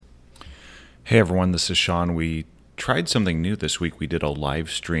Hey everyone, this is Sean. We tried something new this week. We did a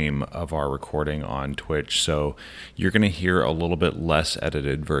live stream of our recording on Twitch, so you're going to hear a little bit less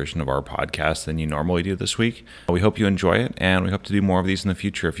edited version of our podcast than you normally do this week. We hope you enjoy it, and we hope to do more of these in the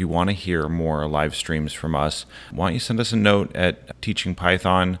future. If you want to hear more live streams from us, why don't you send us a note at Teaching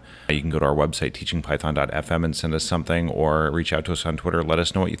Python. You can go to our website, teachingpython.fm, and send us something, or reach out to us on Twitter. Let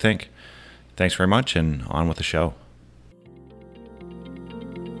us know what you think. Thanks very much, and on with the show.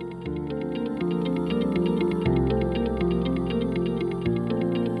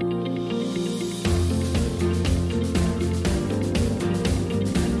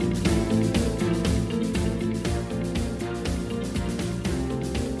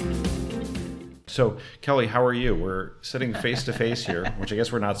 So, Kelly, how are you? We're sitting face to face here, which I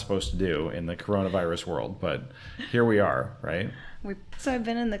guess we're not supposed to do in the coronavirus world, but here we are, right? So I've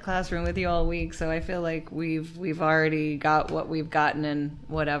been in the classroom with you all week, so I feel like we've already got what we've gotten, and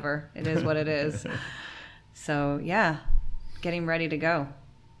whatever. It is what it is. So, yeah, getting ready to go.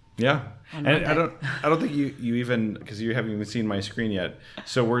 Yeah. And I don't think you even, because you haven't even seen my screen yet.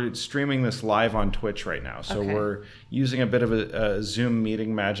 So we're streaming this live on Twitch right now. So We're using a bit of a Zoom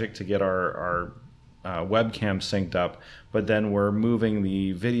meeting magic to get our webcam synced up, but then we're moving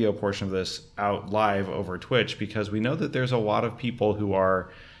the video portion of this out live over Twitch because we know that there's a lot of people who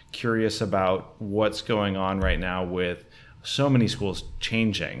are curious about what's going on right now with so many schools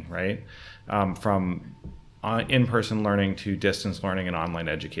changing, right? From in-person learning to distance learning and online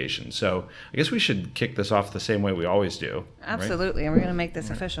education. So I guess we should kick this off the same way we always do. Absolutely, right? And we're going to make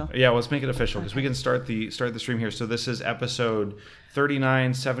this official. Yeah, let's make it official because we can start the stream here. So this is episode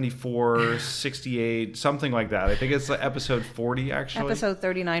 39, 74, 68, something like that. I think it's episode 40 actually. Episode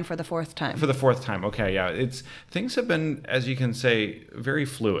 39 for the fourth time. For the fourth time. Okay, yeah. Things have been, as you can say, very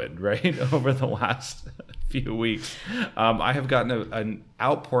fluid, right? Over the last few weeks. I have gotten an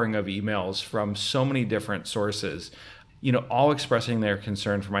outpouring of emails from so many different sources, all expressing their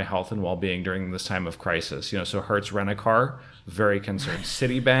concern for my health and well-being during this time of crisis. So Hertz Rent-A-Car, very concerned.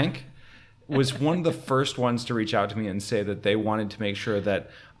 Citibank was one of the first ones to reach out to me and say that they wanted to make sure that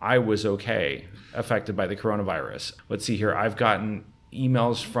I was okay, affected by the coronavirus. Let's see here. I've gotten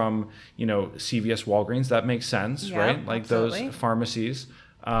emails from, CVS, Walgreens. That makes sense, right? Like absolutely. Those pharmacies.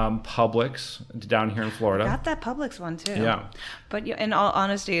 Publix down here in Florida. Got that Publix one too. Yeah. But in all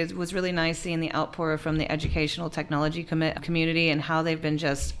honesty, it was really nice seeing the outpour from the educational technology community and how they've been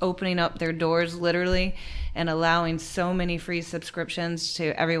just opening up their doors literally and allowing so many free subscriptions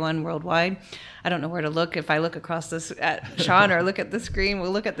to everyone worldwide. I don't know where to look. If I look across this at Sean or look at the screen,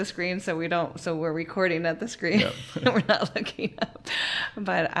 we'll look at the screen so we're recording at the screen. Yep. We're not looking up.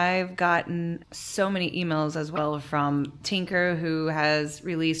 But I've gotten so many emails as well from Tinker, who has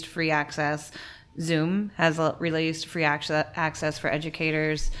released free access. Zoom has released free access for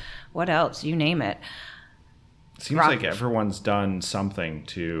educators. What else? You name it. Seems like everyone's done something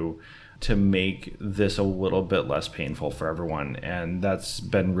to make this a little bit less painful for everyone. And that's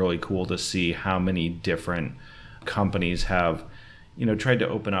been really cool to see how many different companies have, tried to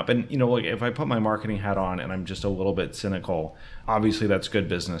open up. And, like if I put my marketing hat on and I'm just a little bit cynical, obviously that's good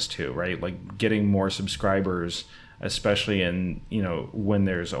business too, right? Like getting more subscribers, especially in, when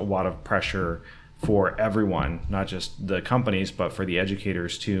there's a lot of pressure for everyone, not just the companies, but for the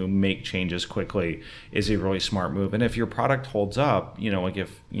educators to make changes quickly is a really smart move. And if your product holds up, like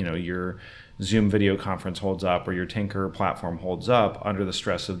if, your Zoom video conference holds up or your Tinker platform holds up under the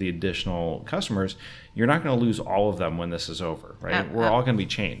stress of the additional customers, you're not going to lose all of them when this is over, right? We're all going to be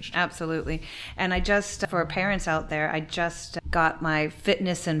changed. Absolutely. And for parents out there, I just got my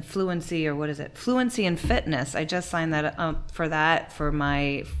fitness and fluency, or what is it? Fluency and fitness. I just signed that up for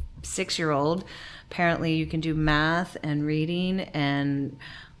my 6-year-old. Apparently you can do math and reading and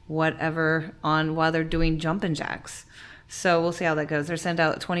whatever while they're doing jumping jacks. So we'll see how that goes. They're sent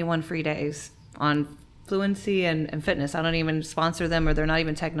out 21 free days on fluency and fitness. I don't even sponsor them, or they're not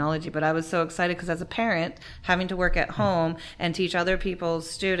even technology, but I was so excited because as a parent, having to work at home and teach other people's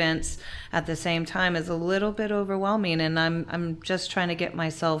students at the same time is a little bit overwhelming, and I'm just trying to get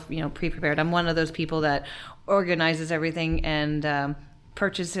myself, pre-prepared. I'm one of those people that organizes everything and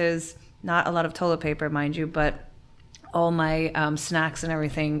purchases not a lot of toilet paper, mind you, but all my snacks and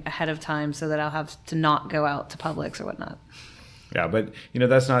everything ahead of time so that I'll have to not go out to Publix or whatnot. Yeah, but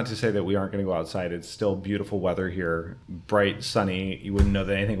that's not to say that we aren't going to go outside. It's still beautiful weather here, bright, sunny. You wouldn't know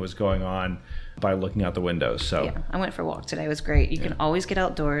that anything was going on by looking out the window. So yeah, I went for a walk today. It was great. You can always get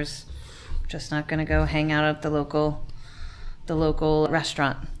outdoors. Just not going to go hang out at the local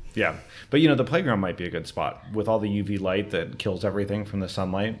restaurant. Yeah. But, the playground might be a good spot with all the UV light that kills everything from the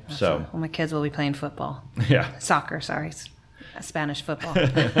sunlight. So well, my kids will be playing football. Yeah. Soccer, sorry. Spanish football.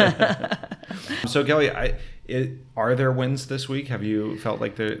 So Kelly, are there wins this week? Have you felt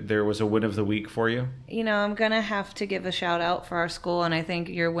like there was a win of the week for you? I'm going to have to give a shout out for our school, and I think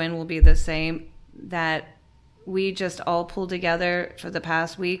your win will be the same, that we just all pulled together for the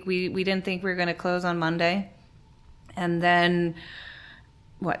past week. We didn't think we were going to close on Monday. And then,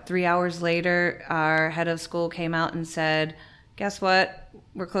 3 hours later, our head of school came out and said, guess what?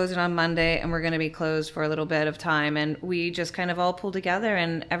 We're closing on Monday and we're going to be closed for a little bit of time. And we just kind of all pulled together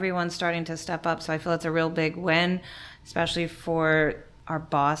and everyone's starting to step up. So I feel it's a real big win, especially for our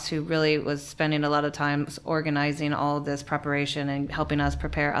boss, who really was spending a lot of time organizing all of this preparation and helping us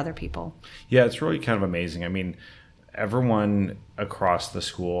prepare other people. Yeah, it's really kind of amazing. I mean, everyone across the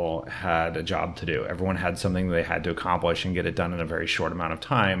school had a job to do. Everyone had something they had to accomplish and get it done in a very short amount of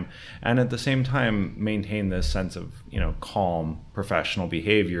time. And at the same time, maintain this sense of, calm, professional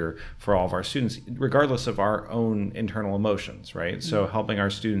behavior for all of our students, regardless of our own internal emotions, right? Mm-hmm. So helping our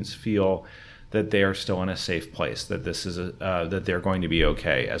students feel that they are still in a safe place, that this is that they're going to be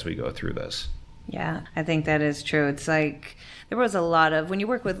okay as we go through this. Yeah, I think that is true. It's like there was a lot of, when you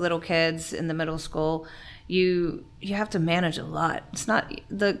work with little kids in the middle school, you have to manage a lot. It's not,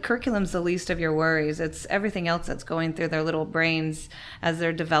 the curriculum's the least of your worries. It's everything else that's going through their little brains as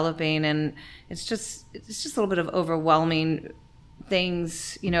they're developing, and it's just a little bit of overwhelming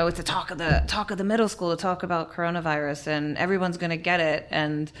things. It's a talk of the middle school to talk about coronavirus, and everyone's going to get it,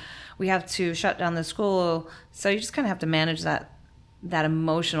 and we have to shut down the school. So you just kind of have to manage that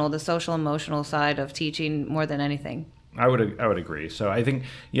emotional, the social emotional side of teaching more than anything. I would agree. So I think,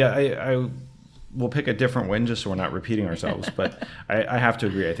 I we'll pick a different win just so we're not repeating ourselves. But I have to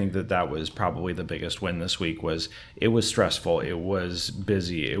agree. I think that was probably the biggest win this week. It was stressful. It was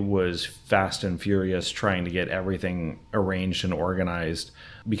busy. It was fast and furious trying to get everything arranged and organized.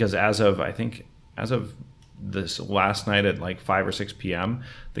 Because as of this last night at like 5 or 6 p.m.,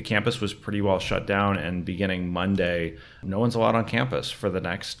 the campus was pretty well shut down. And beginning Monday, no one's allowed on campus for the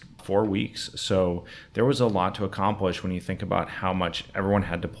next 4 weeks. So there was a lot to accomplish when you think about how much everyone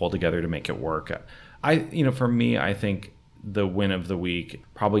had to pull together to make it work. For me, I think the win of the week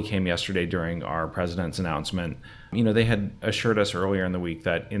probably came yesterday during our president's announcement. They had assured us earlier in the week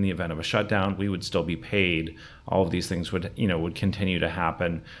that in the event of a shutdown, we would still be paid. All of these things would continue to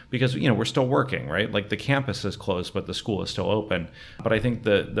happen because, we're still working, right? Like the campus is closed, but the school is still open. But I think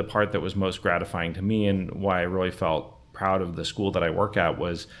the part that was most gratifying to me and why I really felt proud of the school that I work at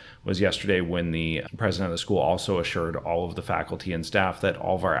was yesterday when the president of the school also assured all of the faculty and staff that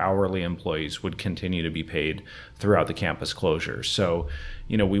all of our hourly employees would continue to be paid throughout the campus closure. So,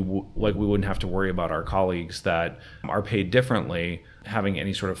 we wouldn't have to worry about our colleagues that are paid differently having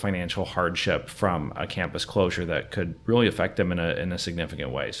any sort of financial hardship from a campus closure that could really affect them in a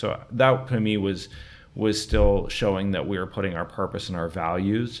significant way. So that to me was still showing that we are putting our purpose and our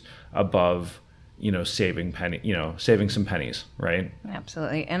values above saving some pennies, right?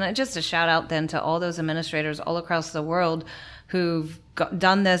 Absolutely. And just a shout out then to all those administrators all across the world who've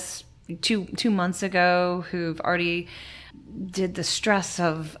done this two months ago, who've already did the stress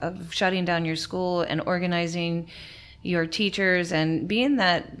of shutting down your school and organizing your teachers and being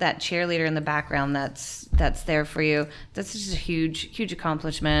that cheerleader in the background that's there for you. That's just a huge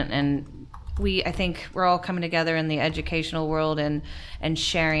accomplishment. And I think we're all coming together in the educational world and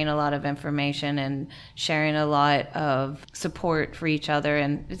sharing a lot of information and sharing a lot of support for each other.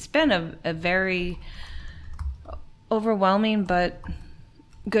 And it's been a very overwhelming but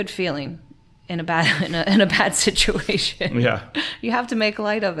good feeling in a bad situation. Yeah. You have to make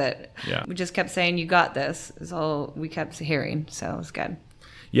light of it. Yeah. We just kept saying, you got this, is all we kept hearing. So it's good.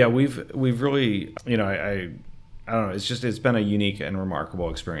 Yeah, we've really, I don't know. It's been a unique and remarkable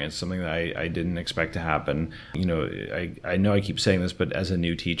experience, something that I didn't expect to happen. I know I keep saying this, but as a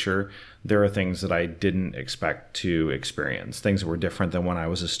new teacher, there are things that I didn't expect to experience, things that were different than when I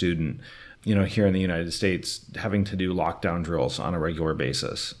was a student. Here in the United States, having to do lockdown drills on a regular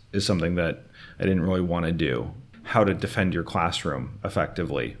basis is something that I didn't really want to do. How to defend your classroom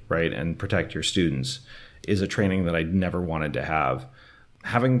effectively, right, and protect your students is a training that I never wanted to have.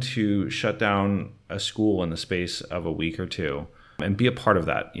 Having to shut down a school in the space of a week or two and be a part of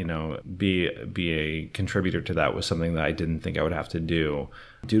that, be a contributor to that was something that I didn't think I would have to do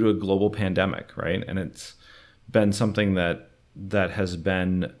due to a global pandemic, right? And it's been something that has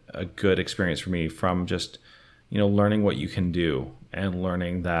been a good experience for me, from just, learning what you can do and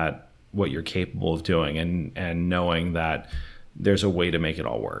learning that what you're capable of doing and knowing that there's a way to make it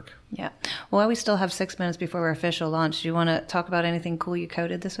all work. Yeah. Well, we still have 6 minutes before our official launch. Do you want to talk about anything cool you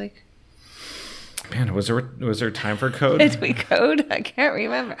coded this week? Man, was there time for code? Did we code? I can't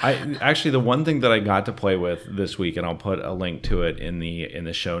remember. Actually, the one thing that I got to play with this week, and I'll put a link to it in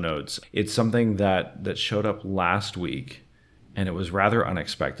the show notes. It's something that showed up last week, and it was rather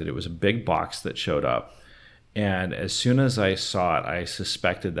unexpected. It was a big box that showed up, and as soon as I saw it, I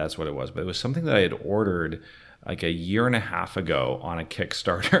suspected that's what it was. But it was something that I had ordered like a year and a half ago on a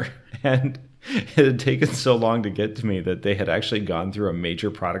Kickstarter, and it had taken so long to get to me that they had actually gone through a major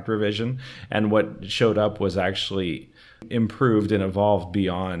product revision, and what showed up was actually improved and evolved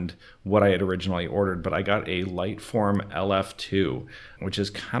beyond what I had originally ordered. But I got a Lightform LF2, which is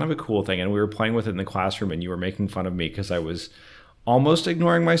kind of a cool thing, and we were playing with it in the classroom, and you were making fun of me because I was almost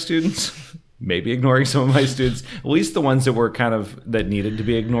ignoring my students. Maybe ignoring some of my students, at least the ones that were that needed to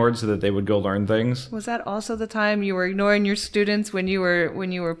be ignored so that they would go learn things. Was that also the time you were ignoring your students when you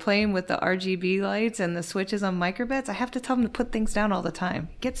were playing with the RGB lights and the switches on microbits? I have to tell them to put things down all the time.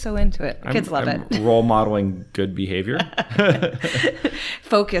 Get so into it. Kids love it. Role modeling good behavior.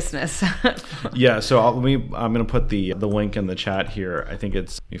 Focusedness. Yeah, so I'm going to put the link in the chat here. I think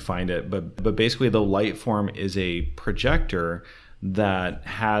you find it, but basically the Lightform is a projector that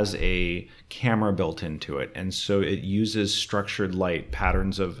has a camera built into it. And so it uses structured light,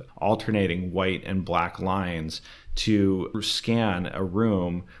 patterns of alternating white and black lines to scan a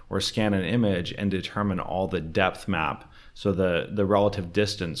room or scan an image and determine all the depth map, so the relative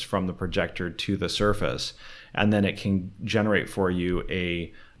distance from the projector to the surface. And then it can generate for you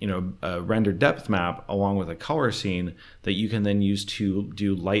a rendered depth map along with a color scene that you can then use to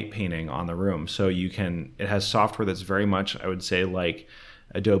do light painting on the room. So it has software that's very much, I would say, like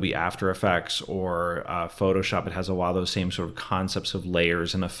Adobe After Effects or Photoshop. It has a lot of those same sort of concepts of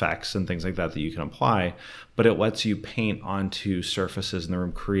layers and effects and things like that you can apply, but it lets you paint onto surfaces in the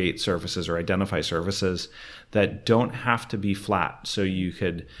room, create surfaces or identify surfaces that don't have to be flat. So you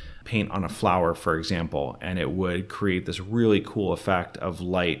could paint on a flower, for example, and it would create this really cool effect of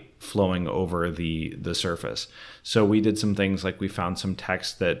light flowing over the surface. So we did some things like we found some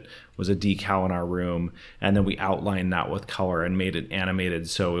text that was a decal in our room, and then we outlined that with color and made it animated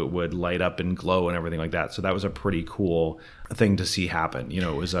so it would light up and glow and everything like that. So that was a pretty cool thing to see happen.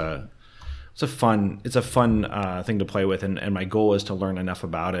 It's a fun thing to play with, and my goal is to learn enough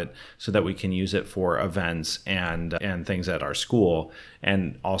about it so that we can use it for events and things at our school,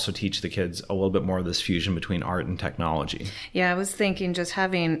 and also teach the kids a little bit more of this fusion between art and technology. Yeah, I was thinking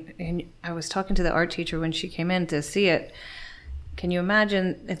and I was talking to the art teacher when she came in to see it. Can you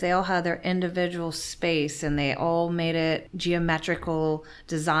imagine if they all had their individual space and they all made it geometrical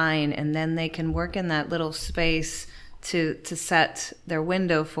design, and then they can work in that little space to set their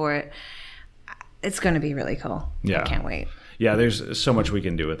window for it? It's going to be really cool. Yeah. I can't wait. Yeah, there's so much we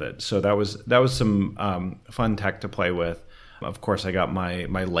can do with it. So that was some fun tech to play with. Of course, I got my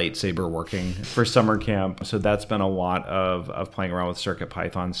lightsaber working for summer camp. So that's been a lot of playing around with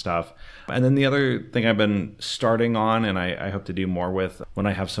CircuitPython stuff. And then the other thing I've been starting on, and I hope to do more with when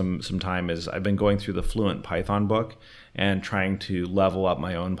I have some time, is I've been going through the Fluent Python book and trying to level up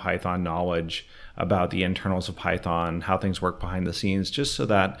my own Python knowledge about the internals of Python, how things work behind the scenes, just so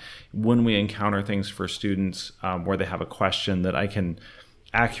that when we encounter things for students where they have a question, that I can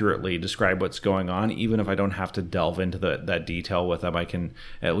accurately describe what's going on. Even if I don't have to delve into that detail with them, I can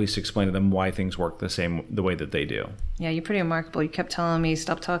at least explain to them why things work the way that they do. Yeah, you're pretty remarkable. You kept telling me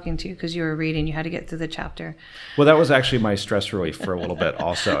stop talking to you because you were reading. You had to get through the chapter. Well, that was actually my stress relief for a little bit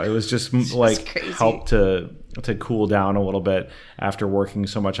also. It was just like help to cool down a little bit after working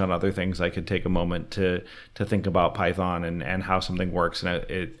so much on other things. I could take a moment to think about Python and how something works, and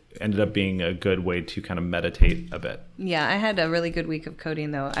it ended up being a good way to kind of meditate a bit. Yeah, I had a really good week of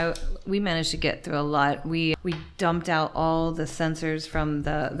coding though. We managed to get through a lot. We dumped out all the sensors from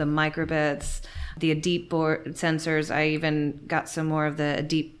the microbits, the Adeep board sensors. I even got some more of the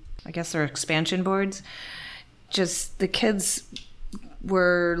Adeep, I guess they're expansion boards. Just the kids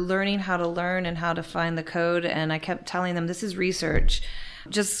were learning how to learn and how to find the code, and I kept telling them, this is research.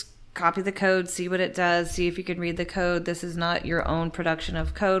 Just copy the code, see what it does, see if you can read the code. This is not your own production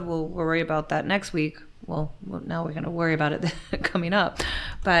of code. We'll worry about that next week. Well, now we're going to worry about it coming up.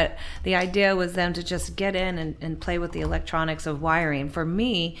 But the idea was them to just get in and play with the electronics of wiring. For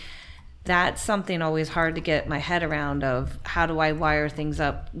me, that's something always hard to get my head around, of how do I wire things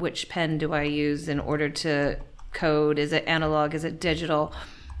up? Which pen do I use in order to code? Is it analog? Is it digital?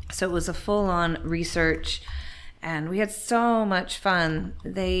 So it was a full-on research, and we had so much fun.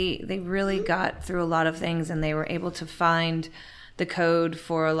 They really got through a lot of things, and they were able to find the code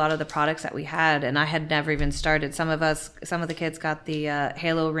for a lot of the products that we had, and I had never even started. Some of the kids got the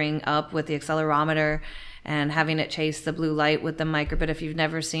Halo ring up with the accelerometer and having it chase the blue light with the microbit. If you've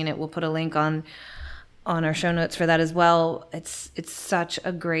never seen it, we'll put a link on on our show notes for that as well. It's such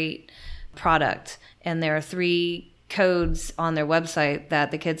a great product, and there are 3 codes on their website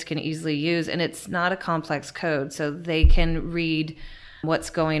that the kids can easily use, and it's not a complex code, so they can read what's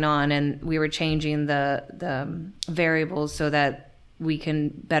going on. And we were changing the variables so that we can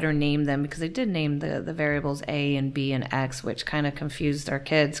better name them, because they did name the variables A and B and X, which kind of confused our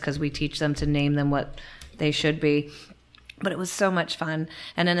kids because we teach them to name them what they should be. But it was so much fun.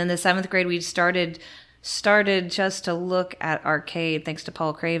 And then in the 7th grade, we started just to look at arcade, thanks to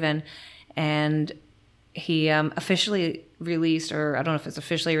Paul Craven. And he officially released, or I don't know if it's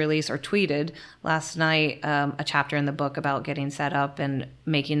officially released or tweeted last night, a chapter in the book about getting set up and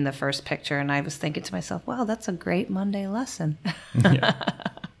making the first picture. And I was thinking to myself, wow, that's a great Monday lesson.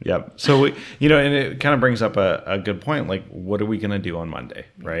 Yeah. So, and it kind of brings up a good point. Like, what are we going to do on Monday,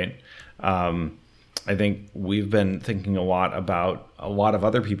 right? I think we've been thinking a lot about a lot of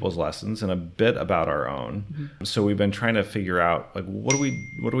other people's lessons and a bit about our own. Mm-hmm. So we've been trying to figure out, like, what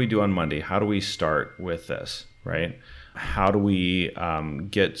do we do on Monday? How do we start with this, right? How do we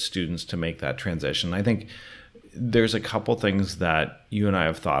get students to make that transition? I think there's a couple things that you and I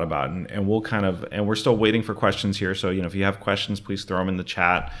have thought about, and we're still waiting for questions here. So, if you have questions, please throw them in the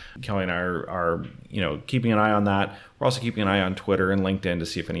chat. Kelly and I are keeping an eye on that. We're also keeping an eye on Twitter and LinkedIn to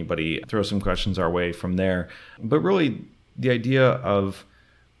see if anybody throws some questions our way from there. But really, the idea of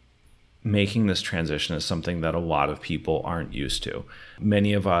making this transition is something that a lot of people aren't used to.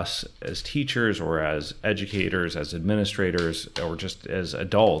 Many of us as teachers or as educators, as administrators, or just as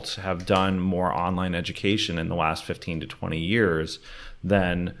adults have done more online education in the last 15 to 20 years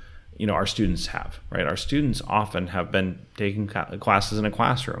than our students have, right? Our students often have been taking classes in a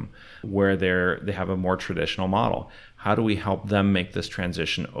classroom where they have a more traditional model. How do we help them make this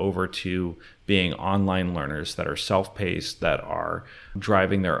transition over to being online learners that are self-paced, that are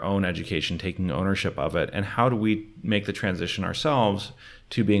driving their own education, taking ownership of it? And how do we make the transition ourselves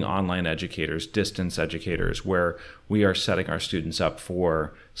to being online educators, distance educators, where we are setting our students up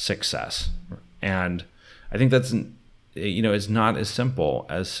for success? And I think that's it's not as simple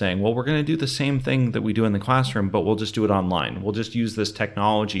as saying, well, we're going to do the same thing that we do in the classroom, but we'll just do it online. We'll just use this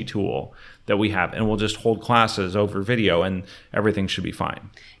technology tool that we have, and we'll just hold classes over video, and everything should be fine.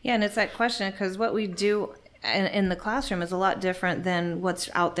 Yeah, and it's that question, because what we do in the classroom is a lot different than what's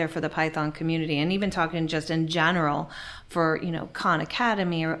out there for the Python community. And even talking just in general for, Khan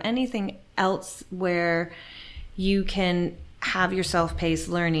Academy or anything else where you can have your self-paced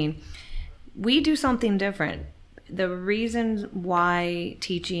learning, we do something different. The reason why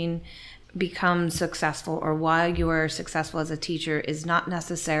teaching becomes successful, or why you are successful as a teacher, is not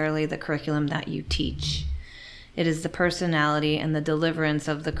necessarily the curriculum that you teach. It is the personality and the deliverance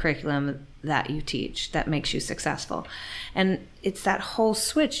of the curriculum that you teach that makes you successful. And it's that whole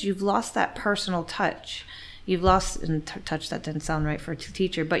switch. You've lost that personal touch. You've lost, and touch, that didn't sound right for a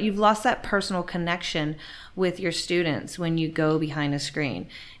teacher, but you've lost that personal connection with your students when you go behind a screen.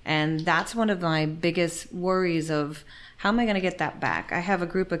 And that's one of my biggest worries of, how am I going to get that back? I have a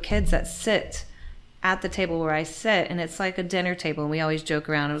group of kids that sit at the table where I sit, and it's like a dinner table. And we always joke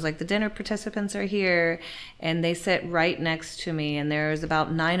around. It was like, the dinner participants are here, and they sit right next to me. And there's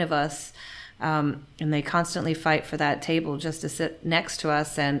about 9 of us, and they constantly fight for that table just to sit next to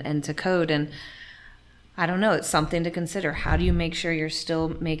us and to code. And I don't know, it's something to consider. How do you make sure you're still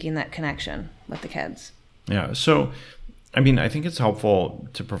making that connection with the kids? Yeah. So, I think it's helpful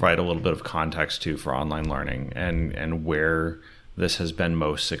to provide a little bit of context too for online learning and where this has been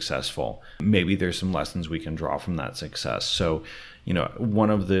most successful. Maybe there's some lessons we can draw from that success. So, one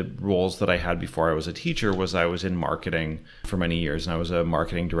of the roles that I had before I was a teacher was I was in marketing for many years, and I was a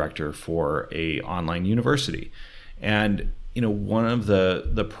marketing director for a online university. And one of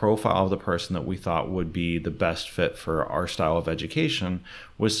the profile of the person that we thought would be the best fit for our style of education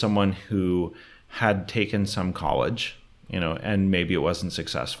was someone who had taken some college, and maybe it wasn't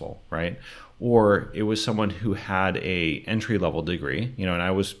successful, right? Or it was someone who had a entry-level degree, and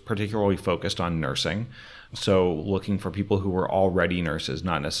I was particularly focused on nursing. So looking for people who were already nurses,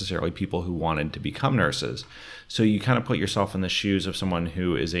 not necessarily people who wanted to become nurses. So you kind of put yourself in the shoes of someone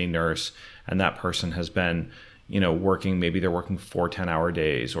who is a nurse, and that person has been maybe they're working 4 10-hour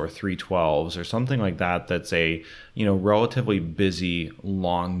days or 3 12s or something like that. That's a, relatively busy,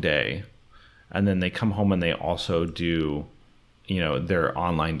 long day. And then they come home and they also do, their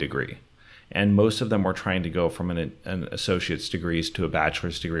online degree. And most of them were trying to go from an associate's degrees to a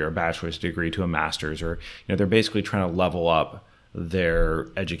bachelor's degree, or a bachelor's degree to a master's, or, they're basically trying to level up their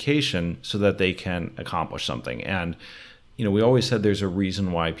education so that they can accomplish something. And, we always said there's a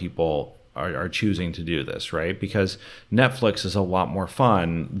reason why people are choosing to do this, right? Because Netflix is a lot more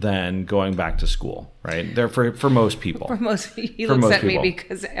fun than going back to school, right? There for most people. He looks at me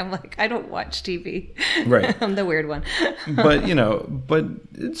because I'm like, I don't watch TV. Right. I'm the weird one. But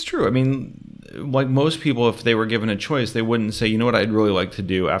it's true. I mean, like most people, if they were given a choice, they wouldn't say, you know what I'd really like to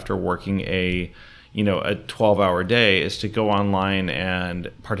do after working a 12-hour day is to go online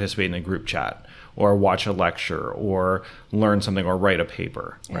and participate in a group chat, or watch a lecture, or learn something, or write a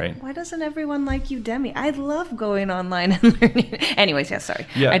paper, right? Why doesn't everyone like Udemy? I love going online and learning. Anyways, yes, sorry.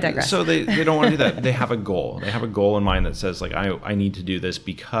 Yeah, I digress. So they don't want to do that. They have a goal. They have a goal in mind that says, like, I need to do this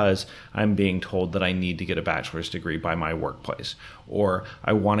because I'm being told that I need to get a bachelor's degree by my workplace, or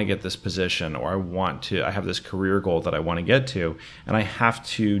I want to get this position, or I have this career goal that I want to get to, and I have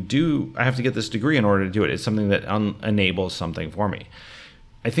to get this degree in order to do it. It's something that enables something for me.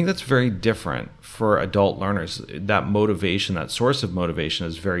 I think that's very different for adult learners. That motivation, that source of motivation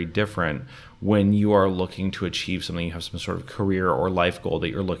is very different when you are looking to achieve something. You have some sort of career or life goal that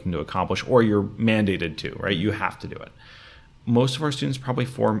you're looking to accomplish, or you're mandated to, right? You have to do it. Most of our students probably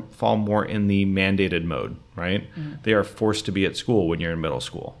fall more in the mandated mode, right? Mm-hmm. They are forced to be at school when you're in middle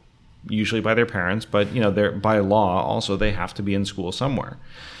school, usually by their parents, but they're by law also they have to be in school somewhere.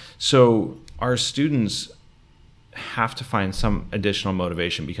 So our students have to find some additional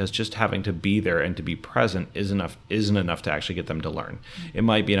motivation, because just having to be there and to be present isn't enough to actually get them to learn. It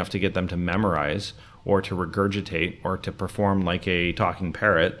might be enough to get them to memorize, or to regurgitate, or to perform like a talking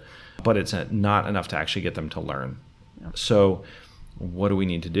parrot, but it's not enough to actually get them to learn. Yep. So what do we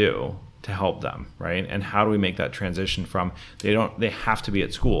need to do to help them, right? And how do we make that transition from they have to be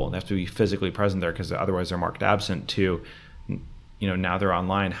at school, they have to be physically present there because otherwise they're marked absent, to now they're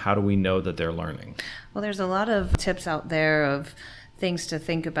online. How do we know that they're learning? Well, there's a lot of tips out there of things to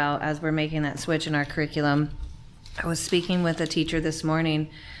think about as we're making that switch in our curriculum. I was speaking with a teacher this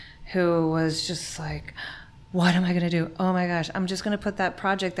morning who was just like, what am I going to do? Oh my gosh, I'm just going to put that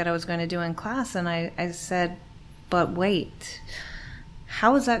project that I was going to do in class. And I said, but wait,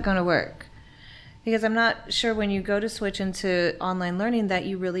 how is that going to work? Because I'm not sure when you go to switch into online learning that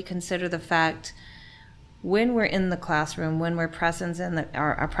you really consider the fact when we're in the classroom, when we're present in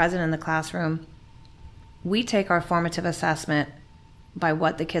the classroom, we take our formative assessment by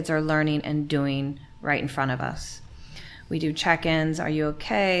what the kids are learning and doing right in front of us. We do check-ins. Are you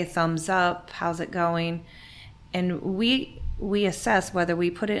okay? Thumbs up. How's it going? And we assess whether we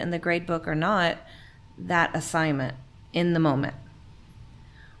put it in the grade book or not, that assignment in the moment.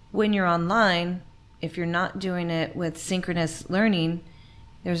 When you're online, if you're not doing it with synchronous learning,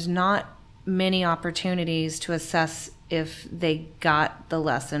 there's not many opportunities to assess if they got the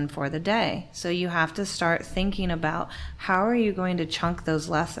lesson for the day. So you have to start thinking about, how are you going to chunk those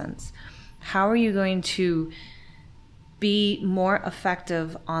lessons? How are you going to be more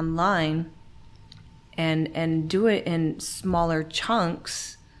effective online and do it in smaller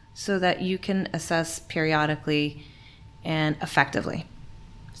chunks so that you can assess periodically and effectively?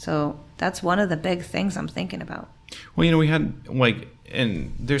 So that's one of the big things I'm thinking about. Well, we had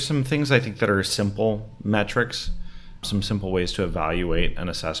and there's some things I think that are simple metrics, some simple ways to evaluate an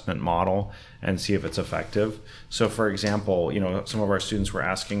assessment model and see if it's effective. So for example, some of our students were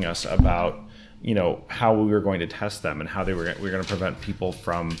asking us about, how we were going to test them and how we were going to prevent people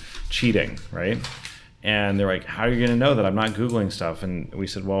from cheating, right? And they're like, how are you going to know that I'm not Googling stuff? And we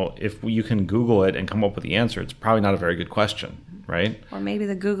said, well, if you can Google it and come up with the answer, it's probably not a very good question, right? Or maybe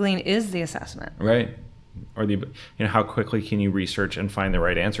the Googling is the assessment. Right. Or how quickly can you research and find the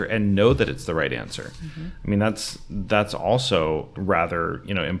right answer and know that it's the right answer? Mm-hmm. I mean, that's also rather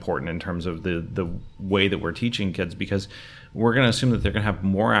important in terms of the way that we're teaching kids, because we're going to assume that they're going to have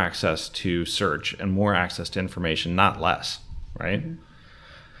more access to search and more access to information, not less, right? Mm-hmm.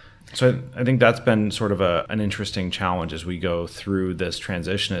 So I think that's been sort of an interesting challenge as we go through this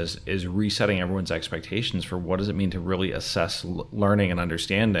transition is resetting everyone's expectations for what does it mean to really assess learning and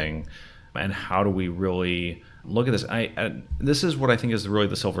understanding. And how do we really look at this? This is what I think is really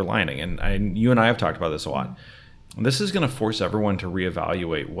the silver lining. And you and I have talked about this a lot. This is going to force everyone to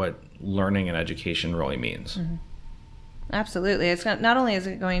reevaluate what learning and education really means. Mm-hmm. Absolutely. It's not only is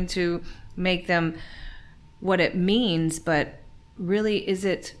it going to make them what it means, but really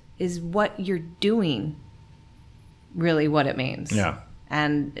is what you're doing really what it means. Yeah.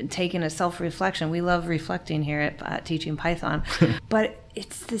 And taking a self-reflection. We love reflecting here at Teaching Python. But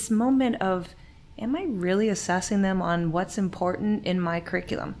it's this moment of, am I really assessing them on what's important in my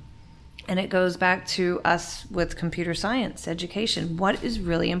curriculum? And it goes back to us with computer science education. What is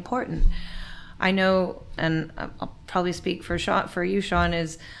really important? I know, and I'll probably speak for you, Sean,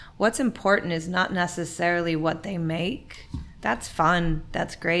 is what's important is not necessarily what they make, that's fun,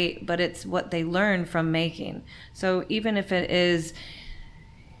 that's great, but it's what they learn from making. So even if it is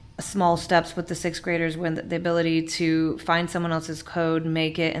small steps with the sixth graders, when the ability to find someone else's code,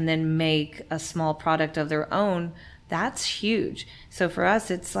 make it, and then make a small product of their own, that's huge. So for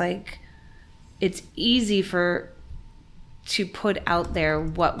us, it's like, it's easy to put out there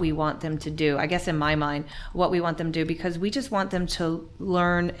what we want them to do. I guess in my mind, what we want them to do, because we just want them to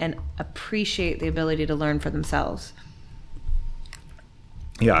learn and appreciate the ability to learn for themselves.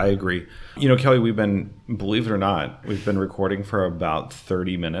 Yeah, I agree. You know, Kelly, believe it or not, we've been recording for about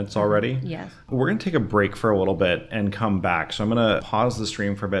 30 minutes already. Yes. We're going to take a break for a little bit and come back. So I'm going to pause the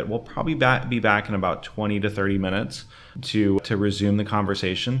stream for a bit. We'll probably be back in about 20 to 30 minutes to resume the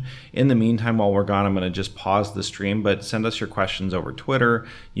conversation. In the meantime, while we're gone, I'm going to just pause the stream, but send us your questions over Twitter.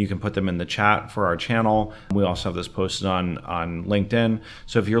 You can put them in the chat for our channel. We also have this posted on LinkedIn.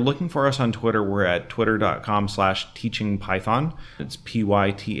 So if you're looking for us on Twitter, we're at twitter.com/teachingpython. It's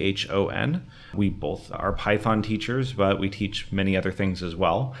Python. We both are Python teachers, but we teach many other things as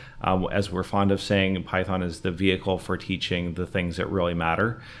well. As we're fond of saying, Python is the vehicle for teaching the things that really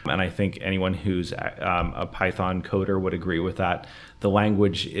matter. And I think anyone who's a Python coder would agree with that. The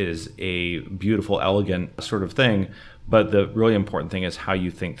language is a beautiful, elegant sort of thing, but the really important thing is how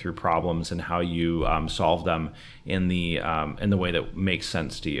you think through problems and how you solve them in the way that makes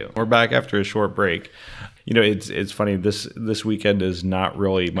sense to you. We're back after a short break. You know, it's funny. This weekend is not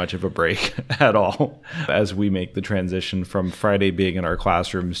really much of a break at all, as we make the transition from Friday being in our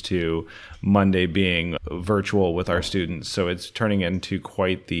classrooms to Monday being virtual with our students. So it's turning into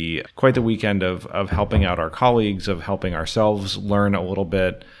quite the weekend of helping out our colleagues, of helping ourselves learn a little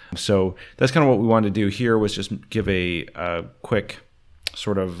bit. So that's kind of what we wanted to do here, was just give a quick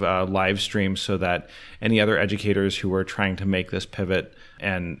sort of live stream so that any other educators who are trying to make this pivot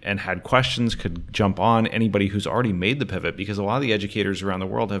and had questions could jump on. Anybody who's already made the pivot, because a lot of the educators around the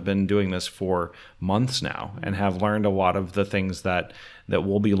world have been doing this for months now and have learned a lot of the things that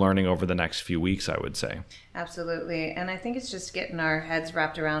we'll be learning over the next few weeks, I would say. Absolutely. And I think it's just getting our heads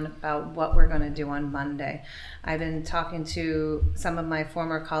wrapped around about what we're going to do on Monday. I've been talking to some of my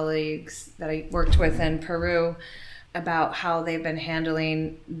former colleagues that I worked with in Peru about how they've been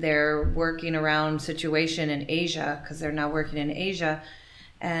handling their working around situation in Asia, because they're now working in Asia.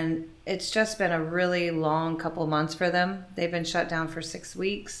 And it's just been a really long couple months for them. They've been shut down for 6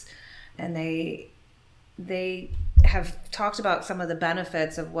 weeks, and they have talked about some of the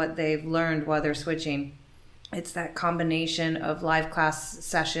benefits of what they've learned while they're switching. It's that combination of live class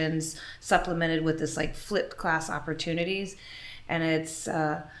sessions supplemented with this like flipped class opportunities. And it's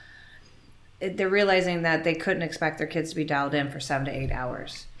they're realizing that they couldn't expect their kids to be dialed in for 7 to 8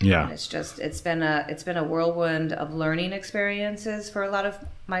 hours. Yeah. And it's been a whirlwind of learning experiences for a lot of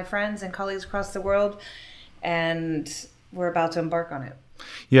my friends and colleagues across the world, and we're about to embark on it.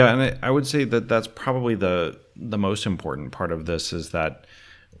 Yeah, and I would say that that's probably the most important part of this, is that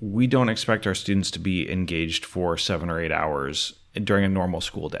we don't expect our students to be engaged for 7 or 8 hours during a normal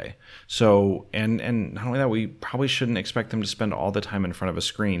school day. So, and not only that, we probably shouldn't expect them to spend all the time in front of a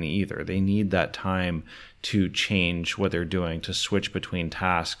screen either. They need that time to change what they're doing, to switch between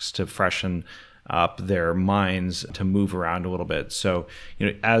tasks, to freshen up their minds, to move around a little bit. So, you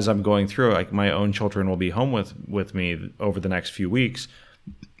know, as I'm going through, like my own children will be home with me over the next few weeks.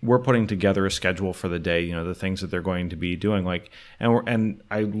 We're putting together a schedule for the day, you know, the things that they're going to be doing. And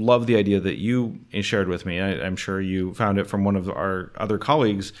I love the idea that you shared with me. I'm sure you found it from one of our other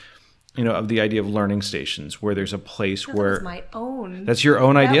colleagues, you know, of the idea of learning stations, where there's a place where... That was my own. That's your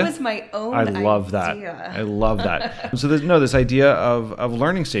own idea? That was my own idea. I love that. I love that. So this idea of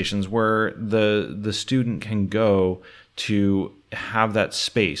learning stations where the student can go to have that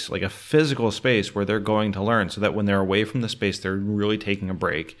space, like a physical space where they're going to learn, so that when they're away from the space, they're really taking a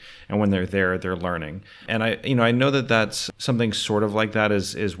break, and when they're there, they're learning. And I know that that's something sort of like that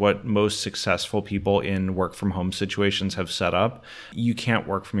is what most successful people in work from home situations have set up. You can't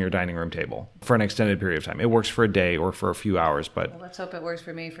work from your dining room table for an extended period of time. It works for a day or for a few hours, but... Well, let's hope it works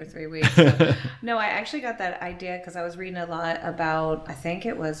for me for 3 weeks. So. No, I actually got that idea because I was reading a lot about, I think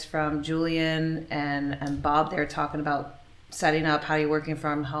it was from Julian and Bob. They were talking about setting up how you're working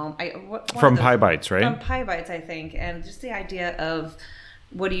from home. From PyBites, right? From PyBites, I think. And just the idea of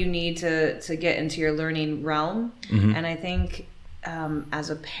what do you need to get into your learning realm. Mm-hmm. And I think as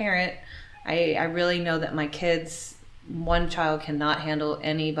a parent, I really know that my kids, one child cannot handle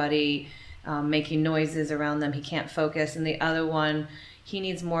anybody making noises around them. He can't focus. And the other one, he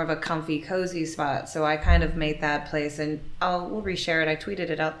needs more of a comfy, cozy spot. So I kind of made that place, and we'll reshare it. I tweeted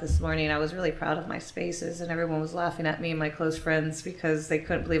it out this morning. I was really proud of my spaces, and everyone was laughing at me and my close friends because they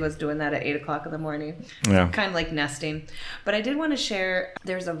couldn't believe I was doing that at 8 o'clock in the morning. Yeah. Kind of like nesting. But I did want to share,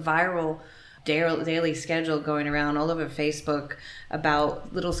 there's a viral daily schedule going around all over Facebook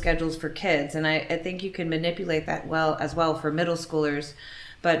about little schedules for kids. And I think you can manipulate that as well for middle schoolers.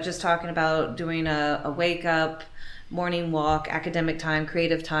 But just talking about doing a wake up, morning walk, academic time,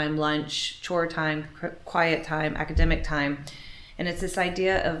 creative time, lunch, chore time, quiet time, academic time. And it's this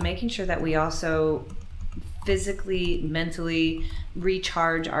idea of making sure that we also physically, mentally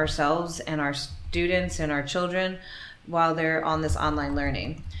recharge ourselves and our students and our children while they're on this online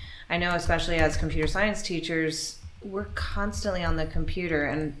learning. I know, especially as computer science teachers, we're constantly on the computer,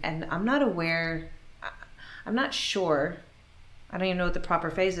 and I'm not sure, I don't even know what the proper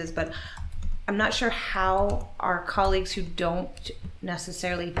phrase is, but I'm not sure how our colleagues who don't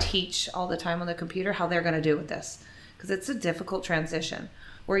necessarily teach all the time on the computer, how they're going to do with this. Because it's a difficult transition.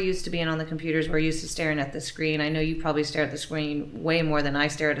 We're used to being on the computers. We're used to staring at the screen. I know you probably stare at the screen way more than I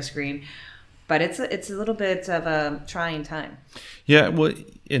stare at a screen. But it's a little bit of a trying time. Yeah, well,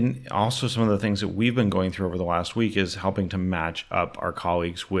 and also some of the things that we've been going through over the last week is helping to match up our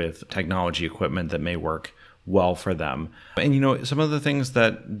colleagues with technology equipment that may work well for them. And, some of the things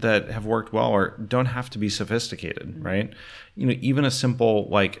that have worked well don't have to be sophisticated, right? Even a simple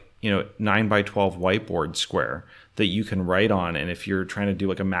 9 by 12 whiteboard square that you can write on. And if you're trying to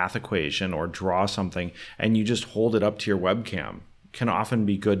do a math equation or draw something and you just hold it up to your webcam, can often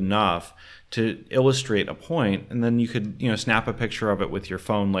be good enough to illustrate a point, and then you could snap a picture of it with your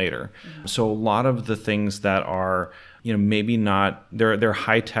phone later. Mm-hmm. So a lot of the things that are maybe not, they're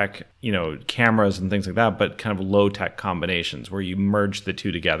high tech cameras and things like that, but kind of low tech combinations where you merge the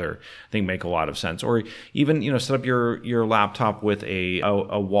two together, I think make a lot of sense. Or even set up your laptop with a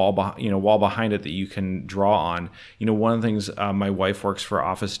wall behind it that you can draw on. One of the things, my wife works for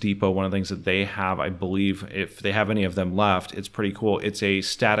Office Depot. One of the things that they have, I believe, if they have any of them left, it's pretty cool. It's a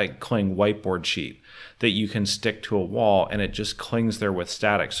static cling whiteboard sheet that you can stick to a wall, and it just clings there with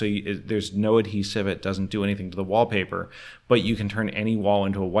static. So there's no adhesive. It doesn't do anything to the wallpaper, but you can turn any wall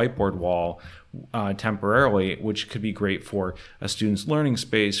into a whiteboard wall temporarily, which could be great for a student's learning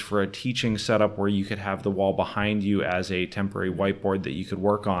space, for a teaching setup where you could have the wall behind you as a temporary whiteboard that you could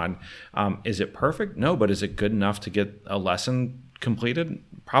work on. Is it perfect? No, but is it good enough to get a lesson completed?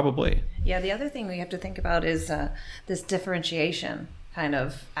 Probably. Yeah, the other thing we have to think about is this differentiation kind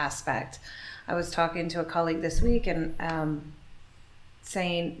of aspect. I was talking to a colleague this week and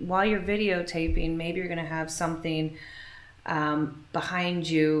saying, while you're videotaping, maybe you're going to have something behind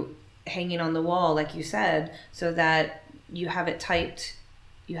you hanging on the wall, like you said, so that you have it typed,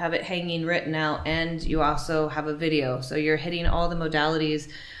 you have it hanging written out, and you also have a video. So you're hitting all the modalities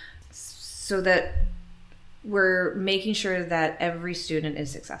so that we're making sure that every student is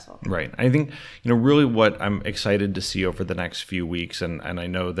successful. Right. I think, really what I'm excited to see over the next few weeks, and I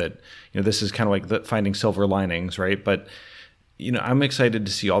know that, this is kind of like finding silver linings, right? But, I'm excited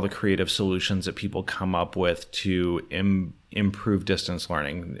to see all the creative solutions that people come up with to improve distance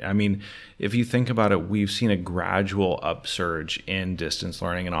learning. I mean, if you think about it, we've seen a gradual upsurge in distance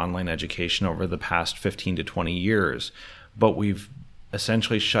learning and online education over the past 15 to 20 years, but we've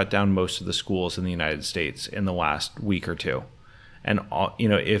essentially shut down most of the schools in the United States in the last week or two. And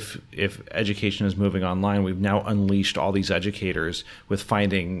if education is moving online, we've now unleashed all these educators with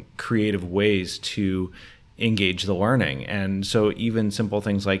finding creative ways to engage the learning. And so even simple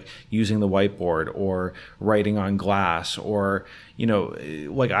things like using the whiteboard or writing on glass, or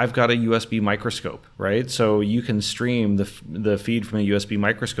I've got a USB microscope, right? So you can stream the feed from a USB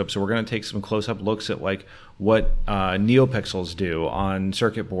microscope. So we're going to take some close-up looks at what neopixels do on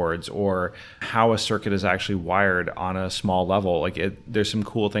circuit boards, or how a circuit is actually wired on a small level. There's some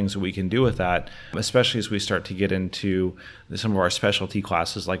cool things that we can do with that, especially as we start to get into some of our specialty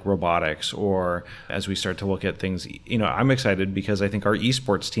classes like robotics, or as we start to look at things. I'm excited because I think our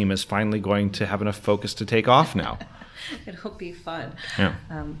esports team is finally going to have enough focus to take off now. It'll be fun. Yeah.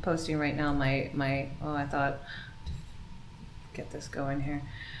 Posting right now I thought, get this going here.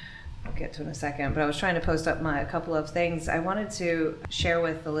 I'll get to it in a second, but I was trying to post up a couple of things I wanted to share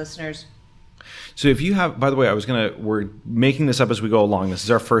with the listeners. So if you have, by the way, we're making this up as we go along. This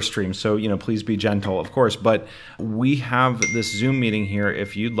is our first stream, so, please be gentle, of course, but we have this Zoom meeting here.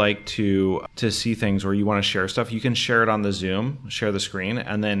 If you'd like to see things, or you want to share stuff, you can share it on the Zoom, share the screen,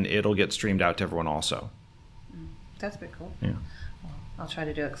 and then it'll get streamed out to everyone also. That's pretty cool. Yeah. Well, I'll try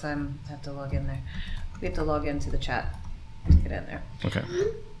to do it because I have to log in there. We have to log into the chat to get in there. Okay.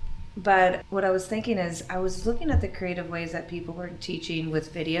 But what I was thinking is, I was looking at the creative ways that people were teaching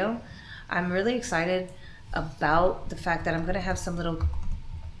with video. I'm really excited about the fact that I'm going to have some little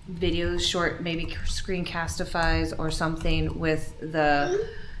videos, short, maybe screencastifys or something with the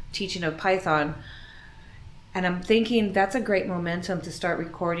teaching of Python. And I'm thinking that's a great momentum to start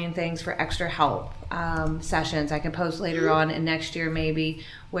recording things for extra help sessions I can post later on in next year maybe,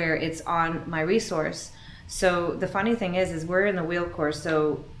 where it's on my resource. So the funny thing is we're in the wheel course.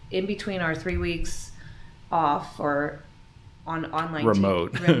 So in between our 3 weeks off or on online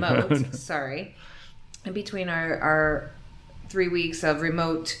remote, sorry, in between our 3 weeks of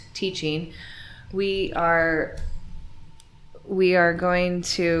remote teaching, we are going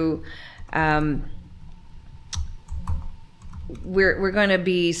to we're going to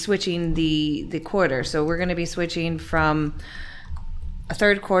be switching the quarter. So we're going to be switching from a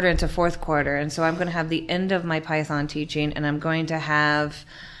third quarter into fourth quarter. And so I'm going to have the end of my Python teaching, and I'm going to have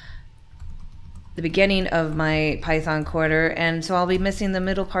the beginning of my Python quarter. And so I'll be missing the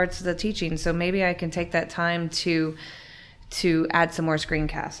middle parts of the teaching. So maybe I can take that time to add some more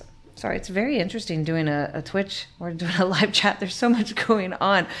screencasts. Sorry, it's very interesting doing a Twitch or doing a live chat. There's so much going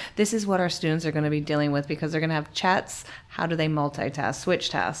on. This is what our students are going to be dealing with, because they're going to have chats. How do they multitask, switch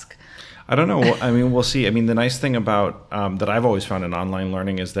task? I don't know. I mean, we'll see. I mean, the nice thing about that I've always found in online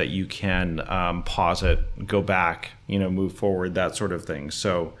learning is that you can pause it, go back, move forward, that sort of thing.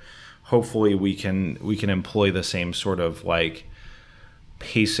 So hopefully we can employ the same sort of like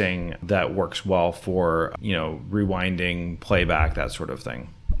pacing that works well for, rewinding, playback, that sort of thing.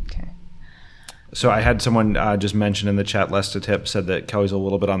 So I had someone just mention in the chat, Lesta Tip said that Kelly's a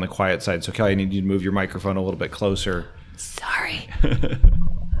little bit on the quiet side. So Kelly, I need you to move your microphone a little bit closer. Sorry.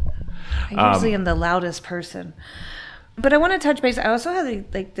 I usually am the loudest person. But I want to touch base. I also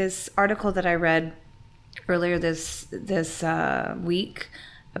had like this article that I read earlier this week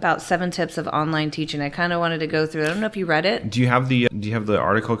about 7 tips of online teaching. I kind of wanted to go through it. I don't know if you read it. Do you have the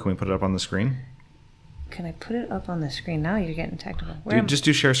article? Can we put it up on the screen? Can I put it up on the screen? Now you're getting technical. Just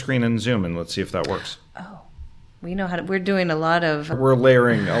do share screen and Zoom, and let's see if that works. Oh, we know how to. We're doing a lot of. We're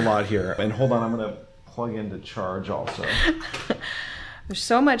layering a lot here. And hold on, I'm going to plug into charge also. There's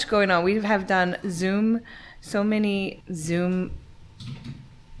so much going on. We have done so many Zoom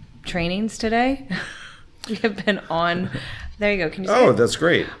trainings today. We have been on. There you go. Can you see it? That's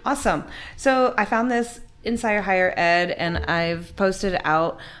great. Awesome. So I found this Insider Higher Ed, and I've posted it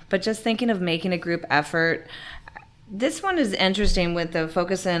out, but just thinking of making a group effort. This one is interesting with the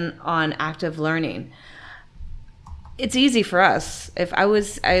focus on active learning. It's easy for us. If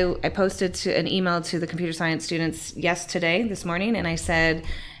I posted an email to the computer science students this morning, and I said,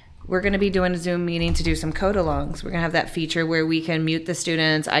 we're going to be doing a Zoom meeting to do some code alongs. We're going to have that feature where we can mute the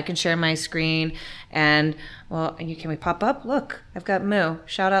students. I can share my screen, and can we pop up? Look, I've got Moo.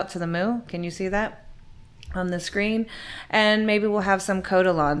 Shout out to the Moo. Can you see that on the screen? And maybe we'll have some code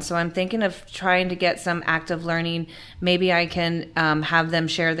along. So I'm thinking of trying to get some active learning. Maybe I can have them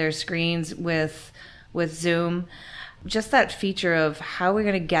share their screens with Zoom. Just that feature of how we're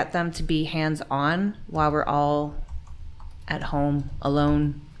going to get them to be hands-on while we're all at home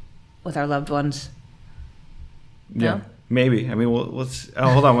alone with our loved ones. Yeah, no? Maybe. I mean, let's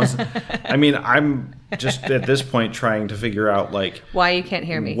hold on. I mean, I'm just at this point trying to figure out like why you can't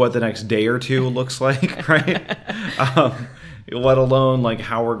hear me, what the next day or two looks like, right? Let alone like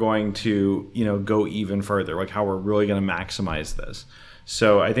how we're going to go even further, like how we're really going to maximize this.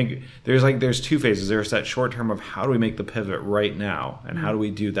 So I think there's 2 phases. There's that short term of how do we make the pivot right now, and how do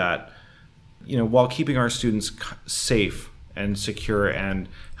we do that, while keeping our students safe and secure and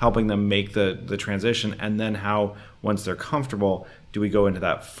helping them make the transition, and then how once they're comfortable, do we go into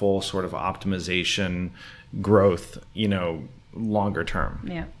that full sort of optimization growth, longer term.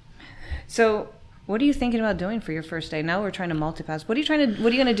 Yeah. So what are you thinking about doing for your first day? Now we're trying to multitask. What are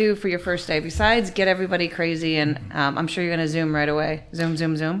you going to do for your first day besides get everybody crazy? And I'm sure you're going to Zoom right away.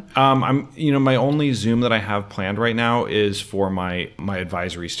 Zoom. My only Zoom that I have planned right now is for my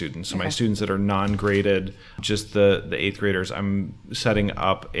advisory students. So my students that are non-graded, just the 8th graders. I'm setting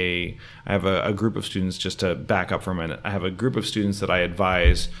up I have a group of students, just to back up for a minute. I have a group of students that I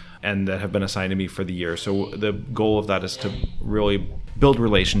advise and that have been assigned to me for the year. So the goal of that is to really build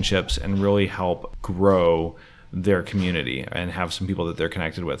relationships and really help grow their community and have some people that they're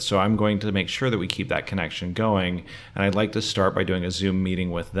connected with. So I'm going to make sure that we keep that connection going. And I'd like to start by doing a Zoom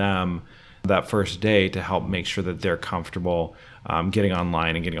meeting with them that first day to help make sure that they're comfortable getting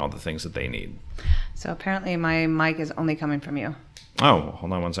online and getting all the things that they need. So apparently my mic is only coming from you. Oh,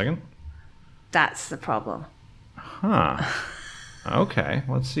 hold on one second. That's the problem. Huh. Okay,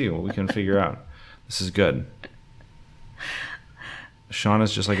 let's see what we can figure out. This is good. Sean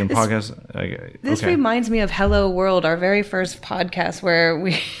is just like in podcasts. This reminds me of Hello World, our very first podcast where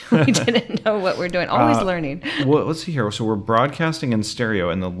we didn't know what we're doing. Always learning. Well, let's see here. So we're broadcasting in stereo,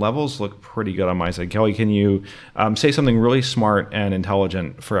 and the levels look pretty good on my side. Kelly, can you say something really smart and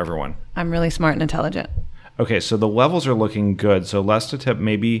intelligent for everyone? I'm really smart and intelligent. Okay, so the levels are looking good. So less to tip,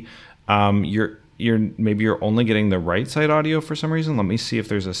 maybe you're only getting the right side audio for some reason. Let me see if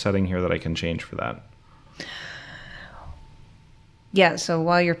there's a setting here that I can change for that. Yeah, so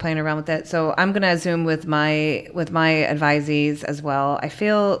while you're playing around with it, so I'm gonna Zoom with my advisees as well. I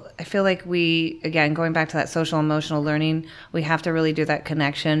feel like we, again, going back to that social emotional learning, we have to really do that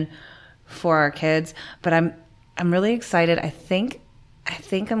connection for our kids. But I'm really excited. I think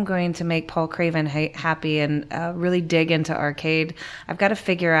I'm going to make Paul Craven happy and really dig into arcade. I've got to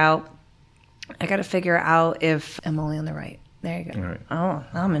figure out if I'm only on the right. There you go. All right. Oh,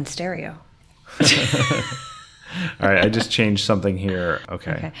 now I'm in stereo. All right, I just changed something here.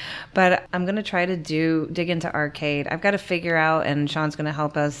 Okay. But I'm going to try to dig into arcade. I've got to figure out, and Sean's going to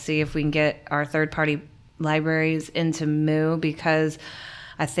help us see if we can get our third-party libraries into Moo, because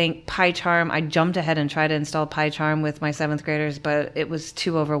I think PyCharm, I jumped ahead and tried to install PyCharm with my 7th graders, but it was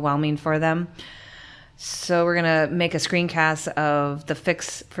too overwhelming for them. So we're going to make a screencast of the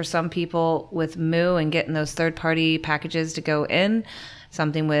fix for some people with Moo and getting those third-party packages to go in,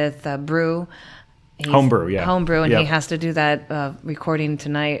 something with Brew. Homebrew, yeah. Homebrew, and he has to do that recording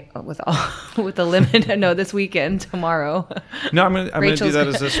tonight with the limit. No, this weekend, tomorrow. No, I'm gonna do that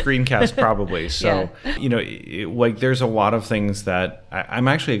as a screencast probably. So, there's a lot of things that I'm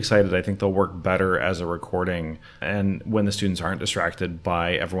actually excited. I think they'll work better as a recording, and when the students aren't distracted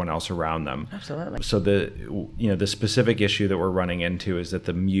by everyone else around them. Absolutely. So the specific issue that we're running into is that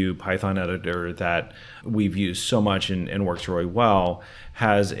the Mu Python editor that we've used so much and works really well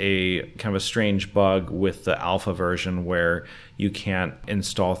has a kind of a strange bug with the alpha version where you can't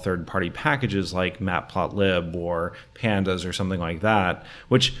install third-party packages like Matplotlib or Pandas or something like that,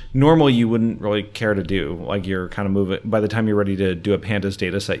 which normally you wouldn't really care to do. Like you're kind of moving, by the time you're ready to do a Pandas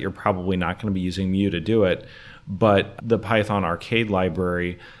dataset, you're probably not going to be using Mu to do it. But the Python arcade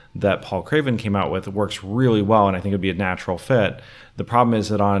library that Paul Craven came out with works really well, and I think it'd be a natural fit. The problem is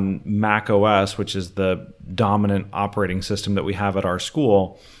that on Mac OS, which is the dominant operating system that we have at our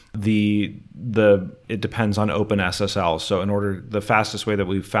school, it depends on OpenSSL. So the fastest way that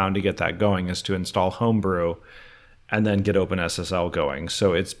we've found to get that going is to install Homebrew and then get OpenSSL going.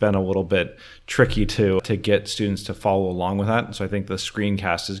 So it's been a little bit tricky to get students to follow along with that. So I think the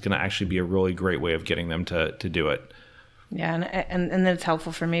screencast is going to actually be a really great way of getting them to do it. Yeah, and then it's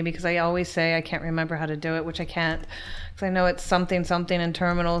helpful for me because I always say I can't remember how to do it, which I can't, because I know it's something in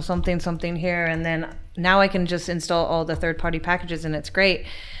terminal, something here, and then now I can just install all the third-party packages and it's great,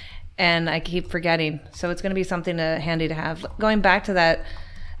 and I keep forgetting. So it's going to be something handy to have. Going back to that,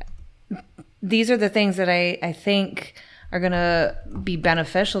 these are the things that I think are going to be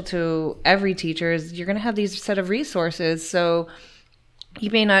beneficial to every teacher. Is you're going to have these set of resources, so you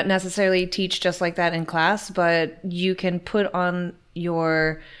may not necessarily teach just like that in class, but you can put on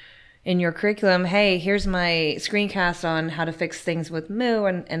in your curriculum, hey, here's my screencast on how to fix things with Moo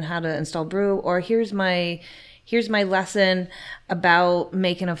and how to install Brew, or here's my lesson about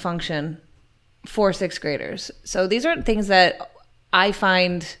making a function for 6th graders. So these aren't things that I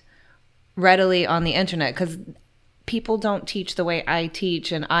find readily on the internet because people don't teach the way I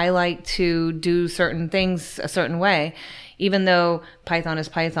teach, and I like to do certain things a certain way. Even though Python is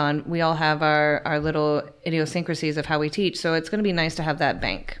Python, we all have our little idiosyncrasies of how we teach. So it's going to be nice to have that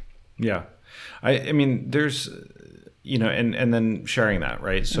bank. Yeah. I mean, there's, and then sharing that,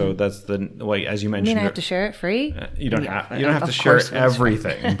 right? So that's as you mentioned. You mean I have to share it free? You don't have to share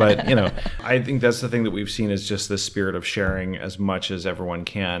everything. But, I think that's the thing that we've seen is just the spirit of sharing as much as everyone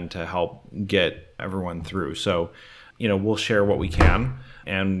can to help get everyone through. So, we'll share what we can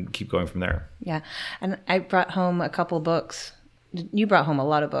and keep going from there. Yeah. And I brought home a couple books. You brought home a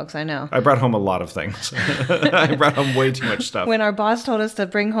lot of books, I know. I brought home a lot of things. I brought home way too much stuff. When our boss told us to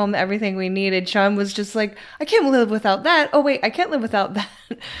bring home everything we needed, Sean was just like, I can't live without that. Oh, wait, I can't live without that.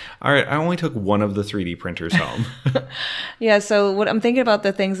 All right, I only took one of the 3D printers home. Yeah, so what I'm thinking about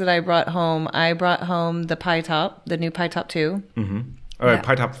the things that I brought home the PyTop, the new PyTop 2. Mm-hmm. All right,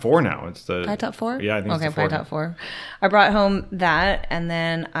 PyTop 4 now. It's the PyTop 4? Yeah, I think it's the 4. Okay, PyTop 4. I brought home that, and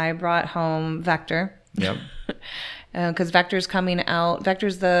then I brought home Vector. Yep. Because Vector's coming out.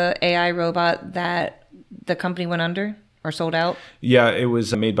 Vector's the AI robot that the company went under or sold out. Yeah, it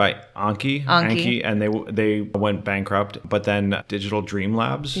was made by Anki, and they went bankrupt. But then Digital Dream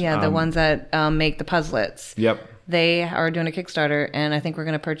Labs. Yeah, the ones that make the Puzzlets. Yep. They are doing a Kickstarter, and I think we're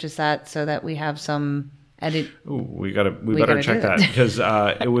going to purchase that so that we have some Ooh, we better check that because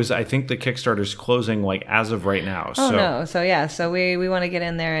it was, I think the Kickstarter's closing like as of right now. Oh, no. So yeah, so we want to get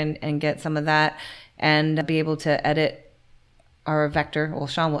in there and get some of that and be able to edit our vector. Well,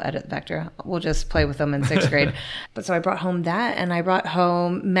 Sean will edit the vector. We'll just play with them in 6th grade. But so I brought home that, and I brought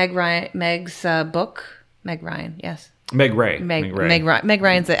home Meg's book. Meg Ryan, yes. Meg Ray. Meg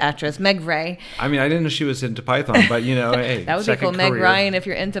Ryan's the actress. Meg Ray. I mean, I didn't know she was into Python, but hey, that would be cool. Meg Ryan, if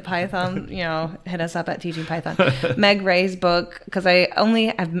you're into Python, hit us up at Teaching Python. Meg Ray's book, because I've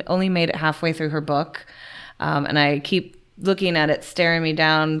only made it halfway through her book, and I keep looking at it, staring me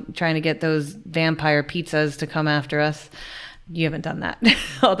down, trying to get those vampire pizzas to come after us. You haven't done that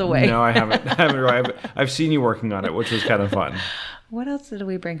all the way. No, I haven't. I've seen you working on it, which was kind of fun. What else did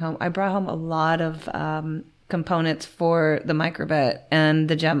we bring home? I brought home a lot of components for the Microbit and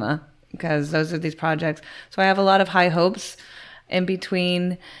the Gemma, because those are these projects. So I have a lot of high hopes in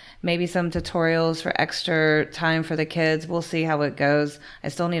between, maybe some tutorials for extra time for the kids. We'll see how it goes. I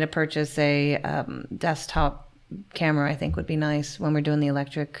still need to purchase a desktop camera, I think would be nice when we're doing the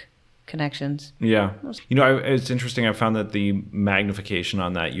electric connections. Yeah. It's interesting. I found that the magnification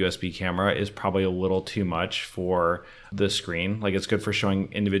on that USB camera is probably a little too much for the screen. Like, it's good for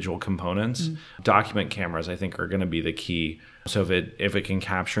showing individual components. Document cameras, I think, are going to be the key. So if it can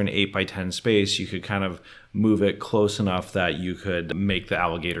capture an 8x10 space, you could kind of move it close enough that you could make the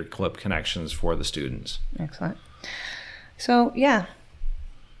alligator clip connections for the students. Excellent. So yeah,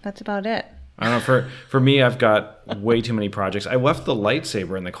 that's about it. I don't know, for me, I've got way too many projects. I left the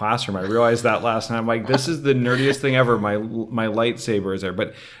lightsaber in the classroom. I realized that last night. I'm like, this is the nerdiest thing ever. My lightsaber is there.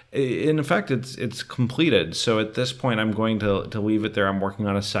 But in effect, it's completed. So at this point, I'm going to leave it there. I'm working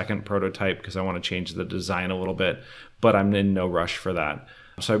on a second prototype because I want to change the design a little bit. But I'm in no rush for that.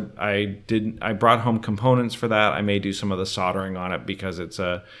 So I brought home components for that. I may do some of the soldering on it because it's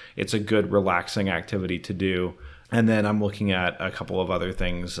a good, relaxing activity to do. And then I'm looking at a couple of other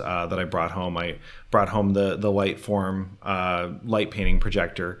things that I brought home. I brought home the Lightform light painting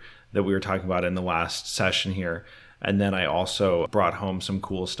projector that we were talking about in the last session here. And then I also brought home some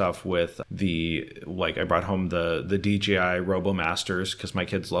cool stuff with I brought home the DJI RoboMasters because my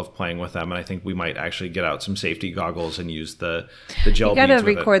kids love playing with them. And I think we might actually get out some safety goggles and use the gel beads. You got to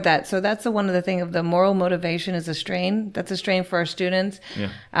record that. So that's one of the things of the moral motivation is a strain. That's a strain for our students.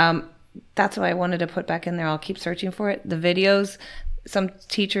 Yeah. That's what I wanted to put back in there. I'll keep searching for it. The videos, some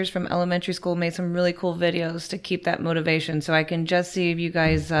teachers from elementary school made some really cool videos to keep that motivation. So I can just see if you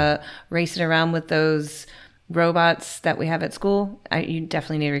guys racing around with those robots that we have at school. You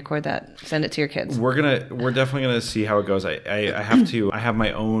definitely need to record that. Send it to your kids. We're definitely gonna see how it goes. I have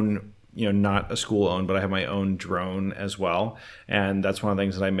my own, not a school owned, but I have my own drone as well. And that's one of the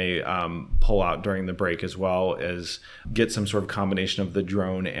things that I may pull out during the break as well, is get some sort of combination of the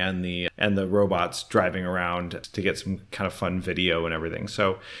drone and the robots driving around to get some kind of fun video and everything.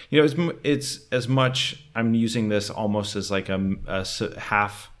 So, it's as much, I'm using this almost as like a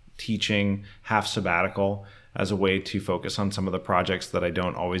half teaching, half sabbatical as a way to focus on some of the projects that I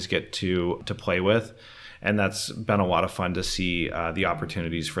don't always get to play with. And that's been a lot of fun to see the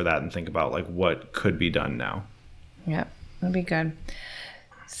opportunities for that and think about like what could be done now. Yeah, that'd be good.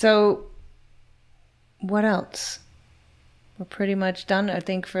 So what else? We're pretty much done, I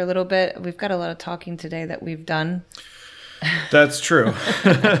think, for a little bit. We've got a lot of talking today that we've done. That's true.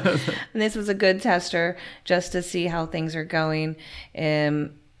 And this was a good tester just to see how things are going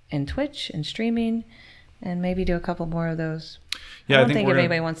in Twitch and streaming, and maybe do a couple more of those. Yeah, I don't think if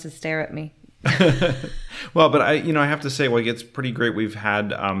anybody wants to stare at me. Well, but I have to say, like, it's pretty great. We've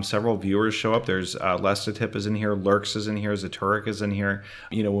had several viewers show up. There's Lestatip is in here, Lurks is in here, Zaturik is in here.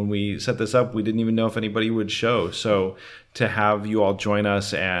 When we set this up, we didn't even know if anybody would show. So to have you all join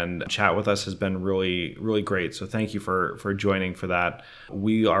us and chat with us has been really, really great. So thank you for joining for that.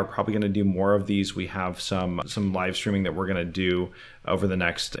 We are probably going to do more of these. We have some live streaming that we're going to do over the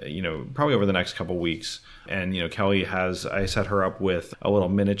next, probably over the next couple weeks. And, Kelly I set her up with a little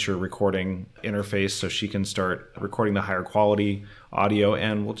miniature recording interface so she can start recording the higher quality audio,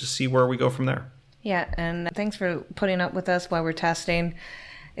 and we'll just see where we go from there. Yeah. And thanks for putting up with us while we're testing.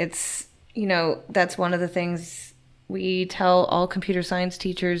 It's, that's one of the things we tell all computer science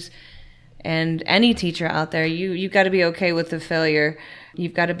teachers and any teacher out there. You've got to be okay with the failure.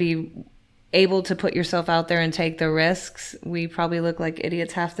 You've got to be able to put yourself out there and take the risks. We probably look like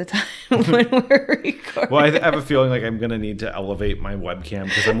idiots half the time when we're recording. Well, I have a feeling like I'm going to need to elevate my webcam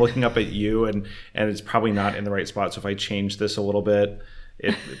because I'm looking up at you and it's probably not in the right spot. So if I change this a little bit,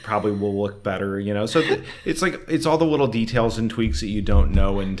 it probably will look better, So it's all the little details and tweaks that you don't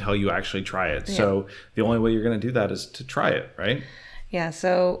know until you actually try it. Yeah. So the only way you're going to do that is to try it, right? Yeah,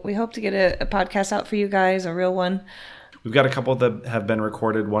 so we hope to get a podcast out for you guys, a real one. We've got a couple that have been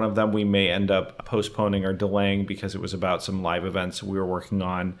recorded. One of them we may end up postponing or delaying because it was about some live events we were working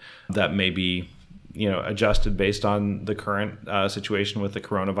on that may be, adjusted based on the current situation with the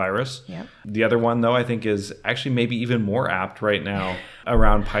coronavirus. Yep. The other one, though, I think is actually maybe even more apt right now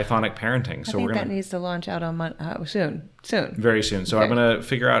around Pythonic parenting. So that needs to launch out on soon. Very soon. So okay. I'm going to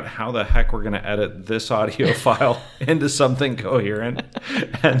figure out how the heck we're going to edit this audio file into something coherent.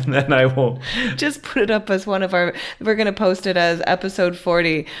 And then I will just put it up as we're going to post it as episode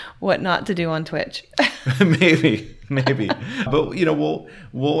 40, what not to do on Twitch. Maybe. But,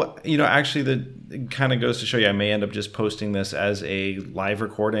 we'll actually it kind of goes to show you, I may end up just posting this as a live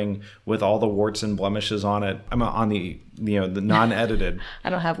recording with all the warts and blemishes on it. I'm on the non-edited. I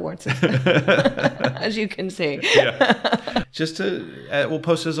don't have warts, as you can see. Yeah. We'll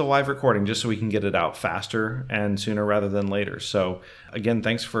post it as a live recording just so we can get it out faster and sooner rather than later. So again,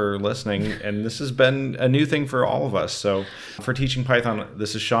 thanks for listening. And this has been a new thing for all of us. So for Teaching Python,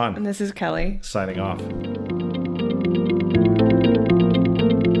 this is Sean. And this is Kelly. Signing off.